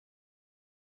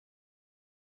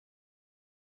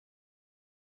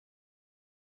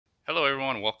Hello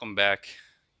everyone, welcome back.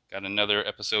 Got another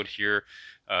episode here.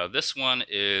 This one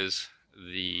is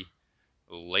the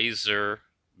Laser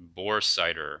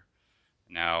Boresighter.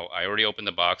 Now, I already opened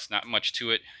the box, not much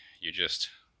to it. You just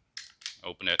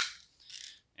open it.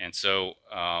 And so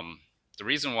the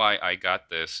reason why I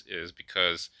got this is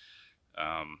because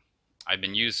I've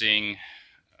been using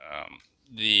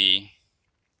the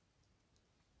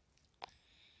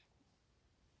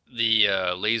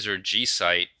Laser G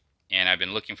sight, and I've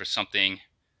been looking for something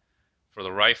for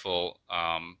the rifle,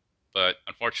 but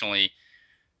unfortunately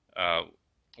uh,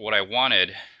 what I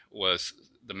wanted was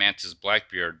the Mantis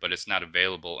Blackbeard, but it's not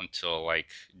available until like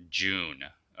June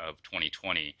of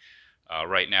 2020.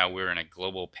 Right now we're in a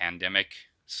global pandemic,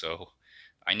 so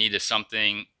I needed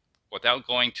something without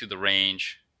going to the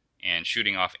range and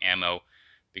shooting off ammo,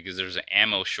 because there's an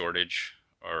ammo shortage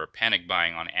or panic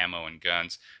buying on ammo and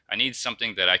guns. I need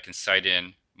something that I can sight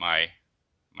in my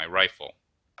rifle.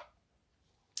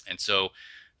 And so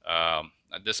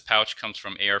this pouch comes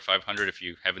from AR500. If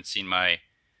you haven't seen my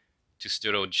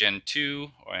Testudo Gen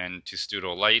 2 and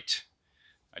Testudo Lite,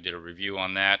 I did a review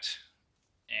on that,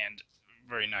 and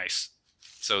very nice.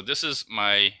 So this is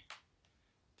my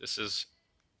Taurus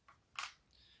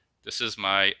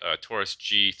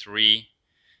G3.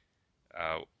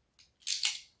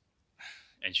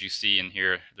 As you see in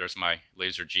here, there's my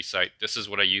laser G sight. This is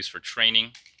what I use for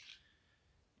training,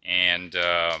 and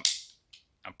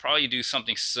I'll probably do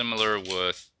something similar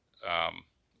with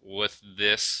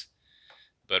this,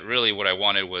 but really what I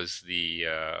wanted was the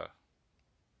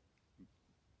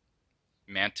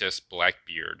Mantis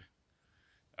Blackbeard.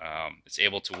 It's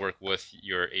able to work with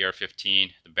your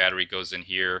AR-15. The battery goes in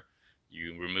here.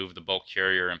 You remove the bulk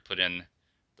carrier and put in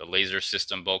the laser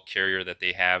system bulk carrier that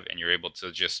they have, and you're able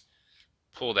to just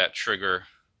pull that trigger.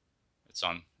 It's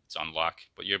on lock,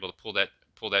 but you're able to pull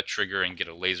that trigger and get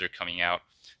a laser coming out,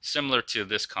 similar to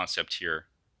this concept here,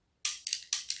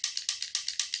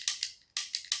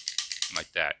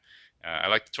 like that. I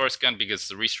like the Taurus gun because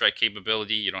the restrike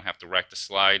capability. You don't have to rack the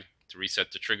slide to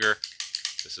reset the trigger.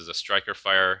 This is a striker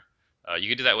fire. You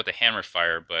could do that with a hammer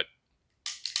fire,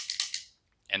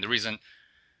 and the reason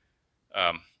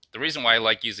why I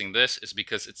like using this is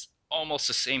because it's almost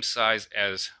the same size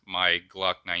as my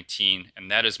Glock 19, and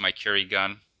that is my carry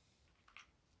gun.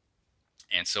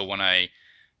 And so when I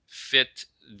fit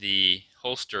the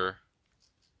holster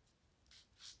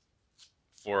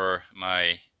for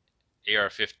my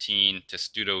AR-15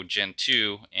 Testudo Gen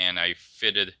 2, and I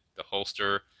fitted the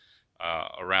holster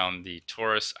around the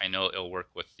Taurus, I know it'll work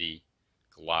with the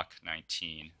Glock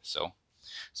 19. So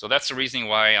that's the reason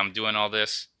why I'm doing all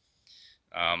this.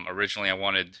 Originally I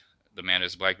wanted the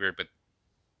Mantis Blackbeard, but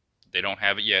they don't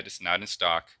have it yet. It's not in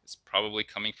stock. It's probably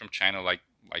coming from China, like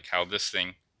how this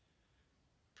thing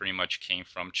pretty much came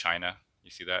from China. You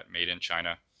see that? Made in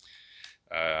China.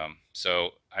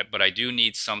 But I do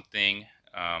need something.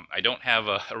 I don't have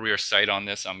a rear sight on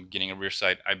this. I'm getting a rear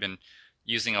sight. I've been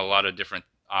using a lot of different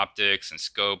optics and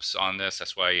scopes on this.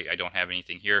 That's why I don't have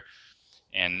anything here,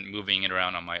 and moving it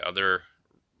around on my other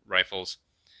rifles.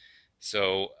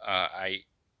 So I'm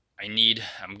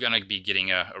gonna be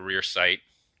getting a rear sight.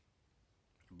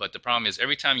 But the problem is,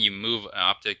 every time you move an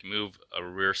optic, move a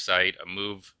rear sight,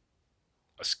 move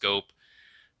a scope,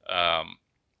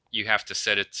 you have to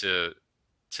set it to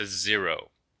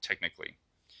 0 technically.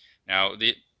 Now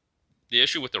the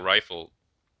issue with the rifle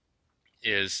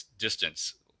is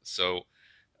distance. So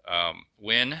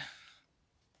and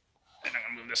I'm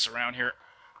gonna move this around here.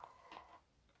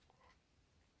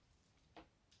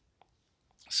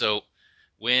 So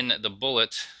when the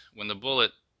bullet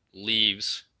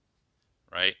leaves,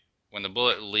 right? When the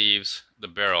bullet leaves the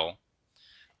barrel,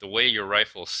 the way your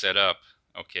rifle set up,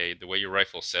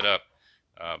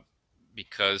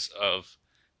 because of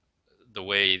the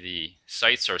way the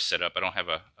sights are set up. I don't have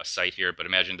a sight here, but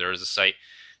imagine there is a sight.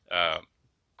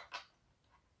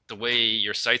 The way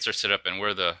your sights are set up and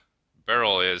where the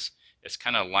barrel is, it's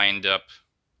kind of lined up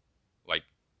like,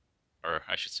 or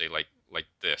I should say like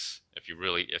this. If you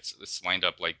really, it's lined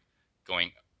up like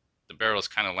going, the barrel is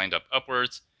kind of lined up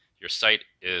upwards. Your sight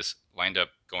is lined up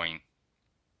going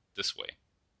this way,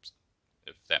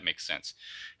 if that makes sense.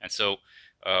 And so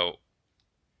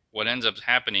what ends up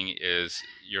happening is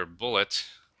your bullet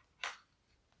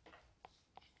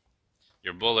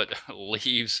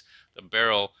leaves the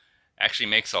barrel, actually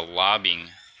makes a lobbing.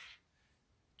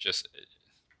 Just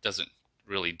doesn't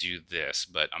really do this,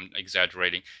 but I'm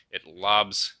exaggerating. It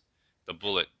lobs the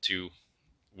bullet to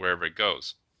wherever it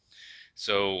goes.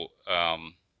 So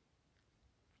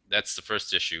that's the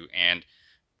first issue. And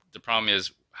the problem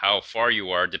is, how far you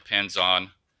are depends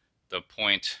on the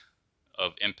point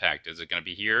of impact. Is it going to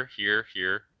be here, here,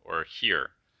 here, or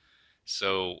here?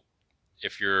 So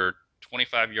if you're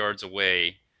 25 yards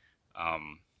away,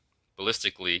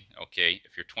 ballistically, okay,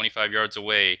 if you're 25 yards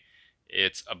away,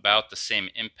 it's about the same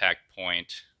impact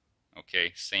point,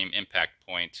 okay, same impact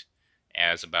point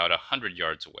as about 100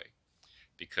 yards away,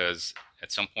 because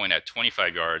at some point at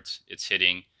 25 yards it's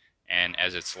hitting, and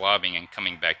as it's lobbing and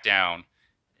coming back down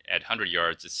at 100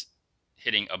 yards it's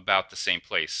hitting about the same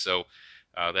place. So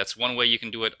that's one way you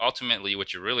can do it. Ultimately,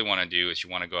 what you really want to do is you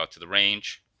want to go out to the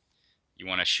range, you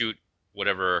want to shoot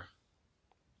whatever,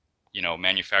 you know,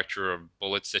 manufacturer of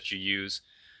bullets that you use,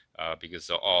 because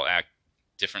they'll all act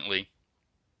differently,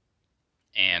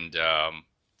 and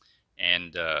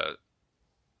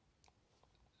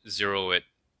zero it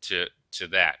to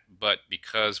that. But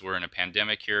because we're in a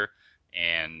pandemic here,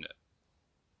 and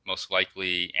most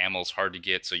likely ammo's hard to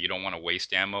get, so you don't want to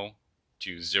waste ammo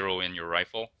to zero in your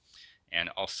rifle, and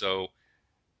also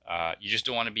you just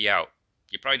don't want to be out.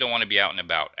 You probably don't want to be out and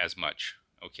about as much.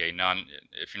 Okay,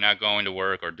 if you're not going to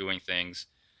work or doing things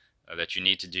that you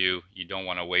need to do, you don't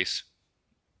want to waste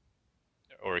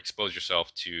or expose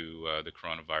yourself to the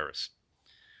coronavirus.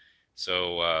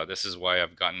 So this is why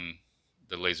I've gotten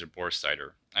the laser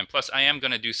Boresighter. And plus, I am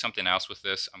going to do something else with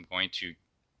this. I'm going to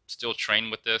still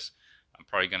train with this. I'm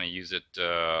probably going to use it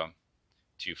to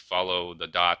follow the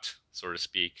dot, so to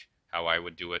speak, how I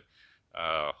would do it.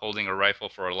 Holding a rifle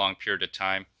for a long period of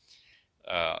time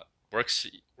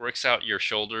works out your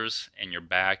shoulders and your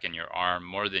back and your arm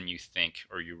more than you think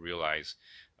or you realize.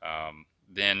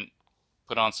 Then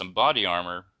put on some body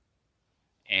armor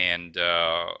and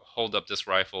hold up this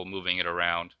rifle, moving it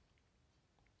around.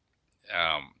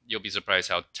 You'll be surprised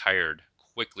how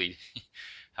quickly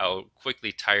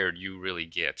tired you really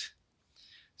get.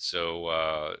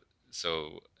 So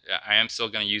so I am still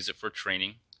going to use it for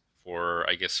training, for,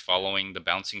 I guess, following the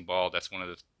bouncing ball. That's one of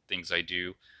the things I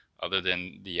do, other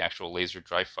than the actual laser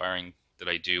dry firing that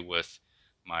I do with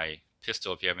my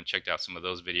pistol. If you haven't checked out some of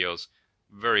those videos,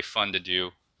 very fun to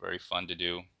do, very fun to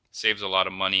do. Saves a lot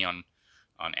of money on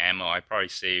ammo. I probably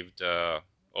saved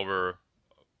over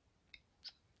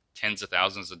tens of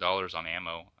thousands of dollars on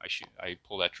ammo. I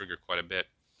pull that trigger quite a bit.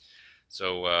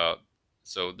 So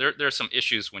so there's some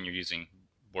issues when you're using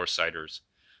Boresighters,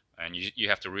 and you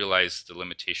have to realize the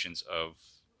limitations of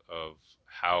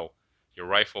how your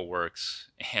rifle works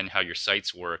and how your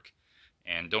sights work.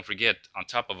 And don't forget, on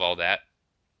top of all that,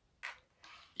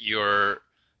 your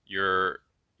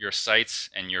sights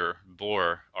and your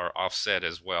bore are offset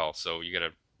as well, so you got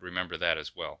to remember that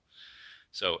as well.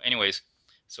 So anyways,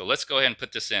 so let's go ahead and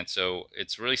put this in. So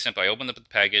it's really simple. I opened up the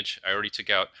package. I already took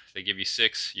out, they give you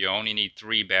 6. You only need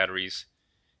 3 batteries.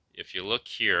 If you look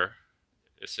here,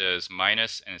 it says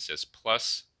minus and it says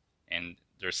plus, and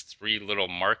there's 3 little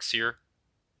marks here.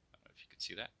 I don't know if you can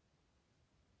see that.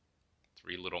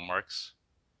 3 little marks.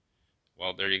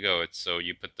 Well, there you go. So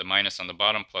you put the minus on the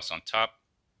bottom, plus on top.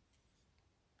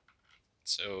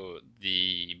 So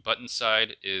the button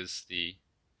side is the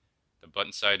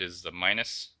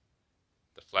minus.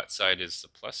 The flat side is the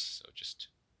plus. So just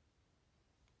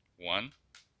 1,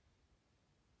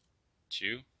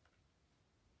 2,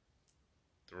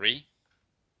 3.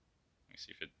 Let me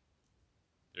see if it.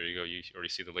 There you go. You already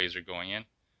see the laser going in,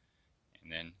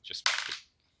 and then just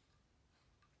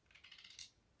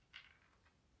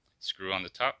screw on the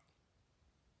top.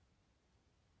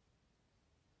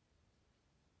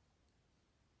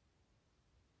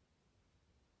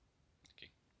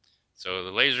 So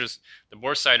the lasers, the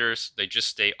Boresighters, they just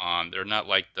stay on. They're not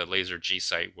like the laser G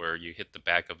sight where you hit the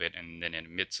back of it and then it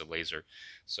emits a laser.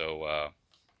 So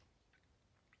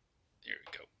there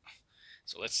we go.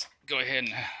 So let's go ahead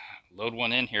and load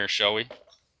one in here, shall we?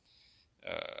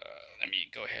 Let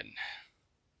me go ahead and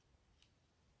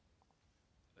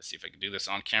let's see if I can do this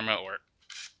on camera, or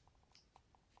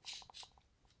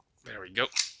there we go.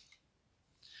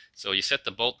 So you set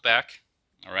the bolt back,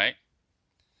 all right?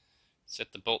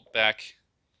 Set the bolt back,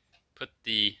 put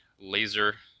the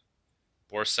laser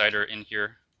Boresighter in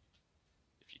here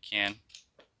if you can.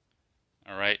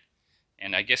 All right,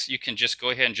 and I guess you can just go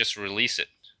ahead and just release it.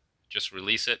 Just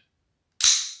release it.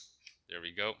 There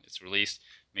we go, it's released.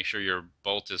 Make sure your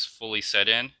bolt is fully set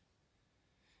in,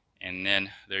 and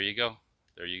then there you go.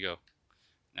 There you go.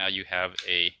 Now you have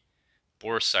a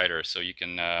Boresighter, so you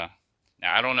can. Now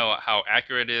I don't know how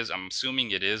accurate it is. I'm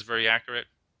assuming it is very accurate.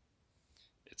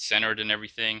 It's centered and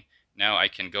everything. Now I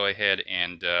can go ahead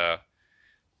and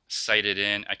sight it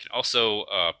in. I can also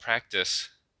practice.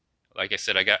 Like I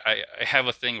said, I have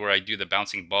a thing where I do the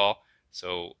bouncing ball,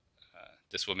 so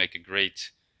this will make a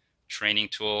great training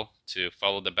tool to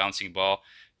follow the bouncing ball.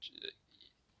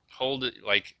 Hold it,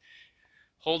 like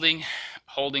holding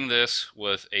this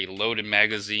with a loaded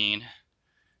magazine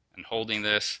and holding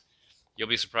this, you'll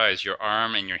be surprised. Your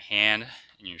arm and your hand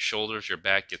and your shoulders, your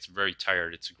back gets very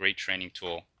tired. It's a great training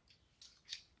tool.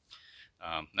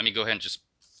 Let me go ahead and just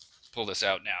pull this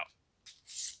out now.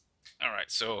 All right,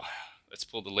 so let's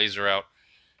pull the laser out.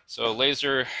 So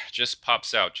laser just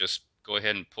pops out. Just go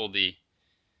ahead and pull the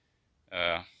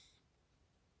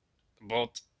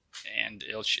bolt, and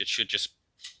it should just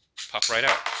pop right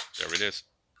out. There it is.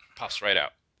 Pops right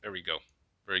out. There we go.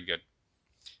 Very good.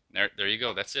 There you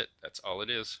go. That's it. That's all it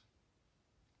is.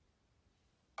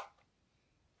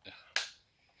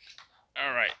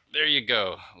 All right, there you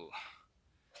go.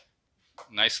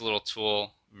 Nice little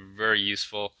tool, very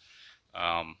useful.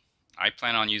 I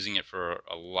plan on using it for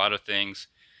a lot of things.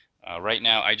 Right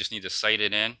now, I just need to sight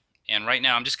it in, and right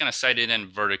now I'm just going to sight it in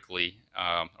vertically,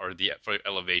 or for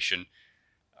elevation,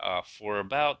 for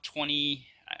about 20.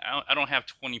 I don't have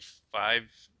 25.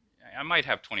 I might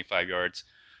have 25 yards.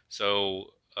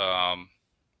 So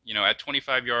you know, at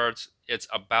 25 yards, it's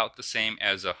about the same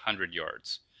as 100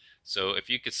 yards. So if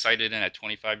you could sight it in at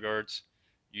 25 yards,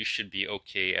 you should be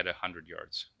okay at 100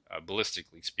 yards,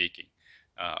 ballistically speaking.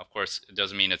 Of course, it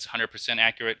doesn't mean it's 100%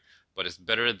 accurate, but it's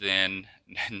better than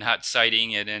not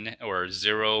sighting it in, or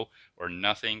zero or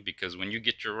nothing. Because when you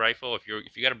get your rifle, if you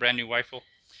got a brand new rifle,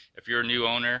 if you're a new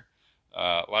owner,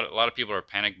 a lot of people are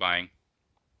panic buying.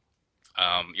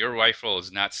 Your rifle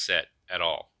is not set at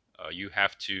all. You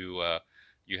have to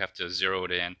zero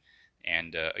it in,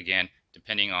 and again,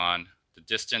 depending on the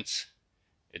distance,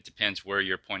 it depends where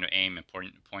your point of aim and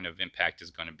point of impact is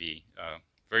going to be.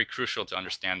 Very crucial to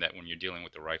understand that when you're dealing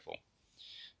with the rifle.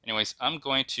 Anyways, I'm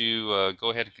going to go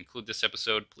ahead and conclude this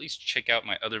episode. Please check out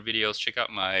my other videos. Check out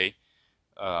my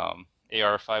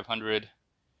AR500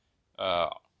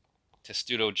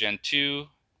 Testudo Gen 2,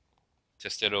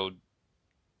 Testudo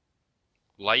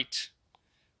Lite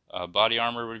body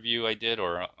armor review I did,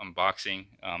 or unboxing.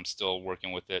 I'm still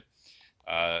working with it.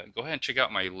 Go ahead and check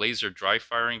out my laser dry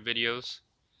firing videos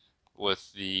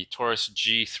with the Taurus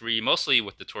G3, mostly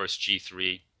with the Taurus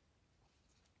G3,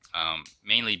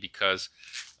 mainly because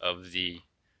of the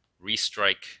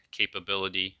restrike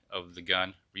capability of the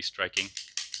gun, restriking.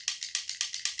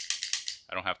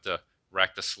 I don't have to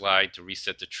rack the slide to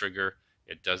reset the trigger.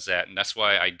 It does that, and that's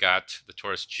why I got the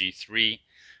Taurus G3.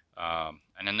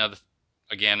 And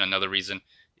another reason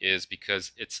is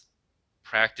because it's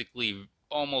practically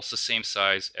almost the same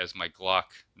size as my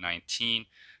Glock 19.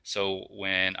 So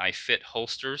when I fit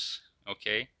holsters,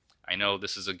 okay, I know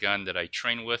this is a gun that I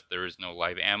train with. There is no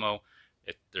live ammo.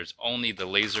 There's only the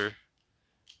laser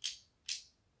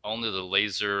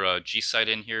G sight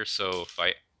in here. So if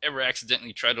I ever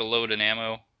accidentally try to load an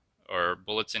ammo or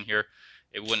bullets in here,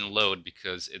 it wouldn't load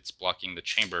because it's blocking the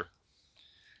chamber.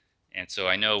 And so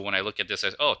I know when I look at this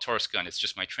as, oh, Taurus gun, it's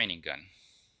just my training gun.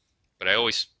 But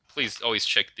please always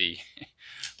check the,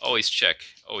 always check,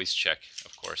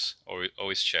 of course,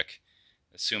 always check.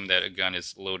 Assume that a gun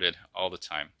is loaded all the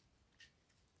time.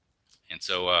 And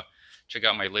so check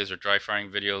out my laser dry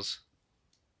firing videos.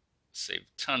 Save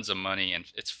tons of money, and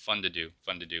it's fun to do,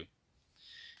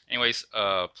 Anyways,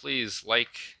 please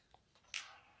like,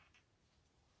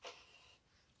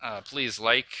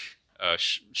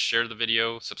 share the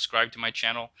video, subscribe to my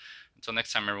channel. Until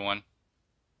next time, everyone,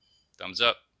 thumbs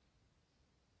up.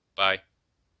 Bye.